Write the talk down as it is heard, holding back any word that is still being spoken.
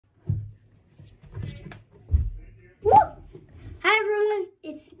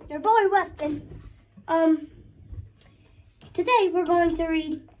your boy Weston. Today we're going to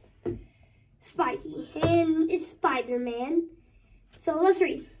read Spidey, and it's Spider-Man. So let's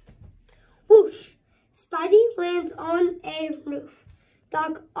read. Whoosh! Spidey lands on a roof.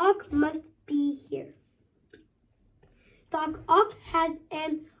 Doc Ock must be here. Doc Ock has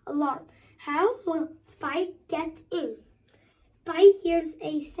an alarm. How will Spidey get in? Spidey hears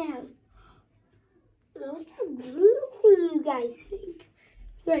a sound. What's that blue thing you guys think?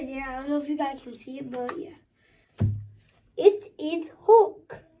 It's right there. I don't know if you guys can see it, but yeah. It is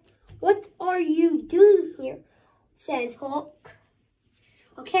Hulk. What are you doing here? Says Hulk.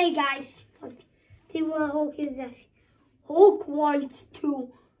 Okay, guys. Let's see what Hulk is asking. Hulk wants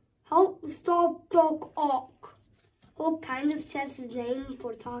to help stop Doc Ock. Hulk kind of says his name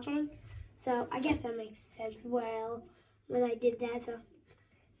before talking, so I guess that makes sense. Well, when I did that, so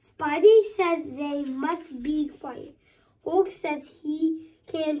Spidey says they must be quiet. Hulk says he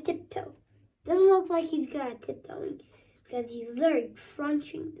can tiptoe. Doesn't look like he's good at tiptoeing because he's literally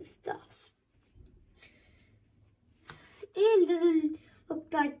crunching the stuff. And doesn't look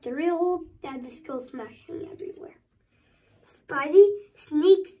like the real Hulk that just goes smashing everywhere. Spidey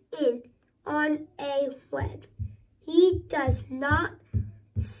sneaks in on a web. He does not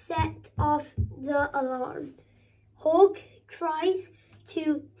set off the alarm. Hulk tries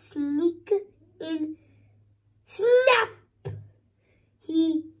to sneak in. Snap!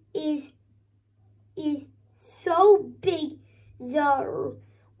 He is so big, the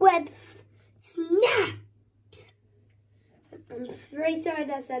web snapped. I'm very sorry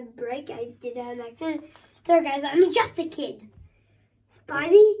that said break. I did that an accident. Sorry guys, I'm just a kid.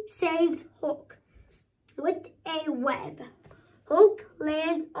 Spidey saves Hulk with a web. Hulk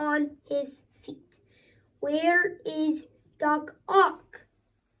lands on his feet. Where is Doc Ock?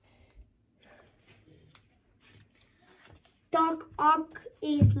 Doc Ock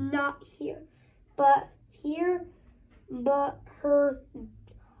is not here, but her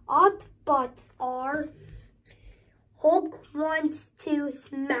Autobots are. Hulk wants to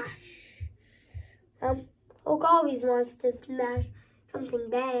smash. Hulk always wants to smash something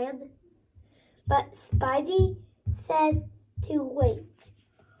bad, but Spidey says to wait.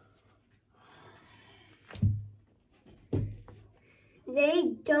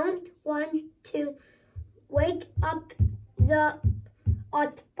 They don't want to wake up the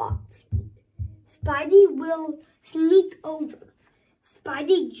Autobots. Spidey will sneak over.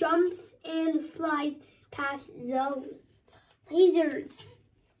 Spidey jumps and flies past the lasers.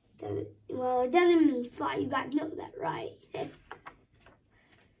 Well, it doesn't mean fly. You guys know that, right?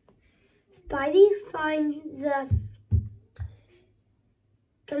 Spidey finds the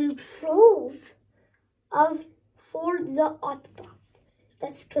controls for the Autobot.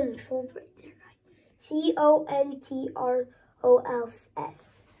 That's controls right there, guys. CONTROLS.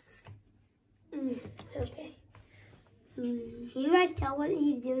 Okay. Can you guys tell what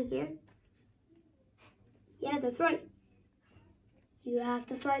he's doing here? Yeah, that's right. You have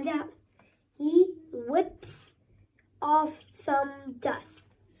to find out. He whips off some dust.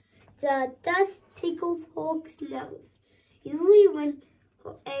 The dust tickles Hulk's nose. Usually when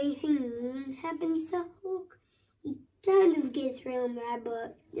anything mean happens to Hulk, he kind of gets real mad,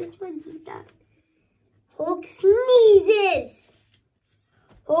 but this one he doesn't. Hulk sneezes.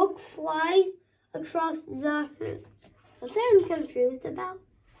 Hulk flies across the room. What's I'm confused about?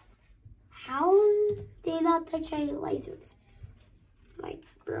 How they not touch any lasers? Like,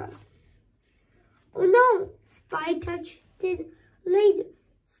 bruh. Oh no! Spidey touched the laser.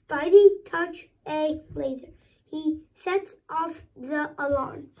 Spidey touched a laser. He sets off the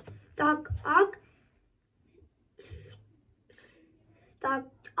alarm. Doc Ock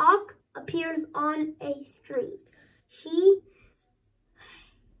appears on a screen. She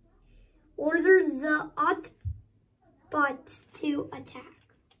orders the Autobots to attack.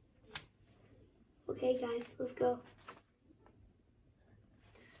 Okay, guys, let's go.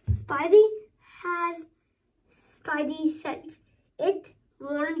 Spidey has Spidey sense. It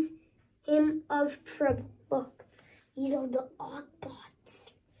warns him of trouble. Look, these are the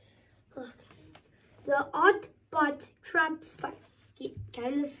Autobots. Look, the Autobots trap Spidey. You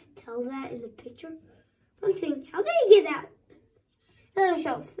kind of tell that in the picture. I'm saying, how did he get out? It doesn't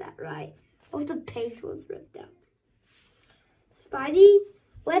show us that, right? What if the page was ripped out? Spidey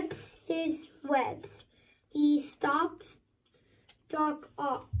whips his webs. He stops Doc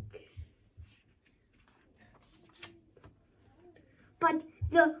Ock. But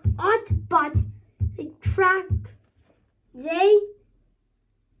the Autobots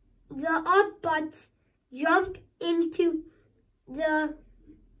the Autobots jump into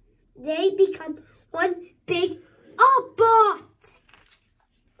they become one big Autobot.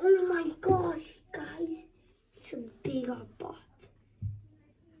 Oh my gosh, guys. It's a bigger bot.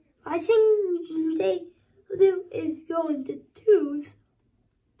 I think they is going to choose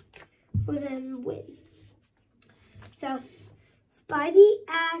for them win. So Spidey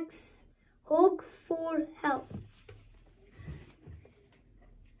asks Hulk for help.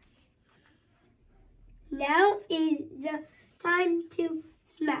 Now is the time to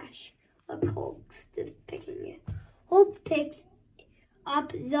smash. Look, Hulk's just picking it. Hulk picks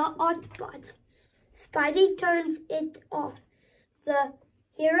up the Autobot. Spidey turns it off. The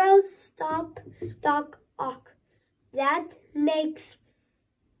heroes stop Doc Ock. That makes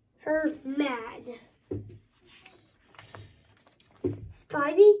her mad.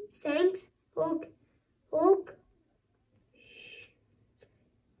 Spidey thanks Hulk. Hulk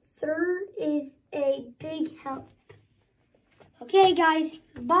sure is a big help. Okay, guys,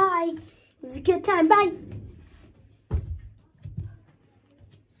 bye. It was a good time. Bye.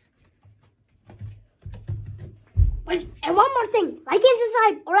 Wait, and one more thing. Like and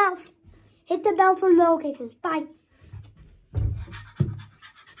subscribe, or else hit the bell for notifications. Bye.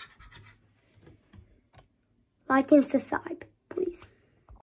 Like and subscribe.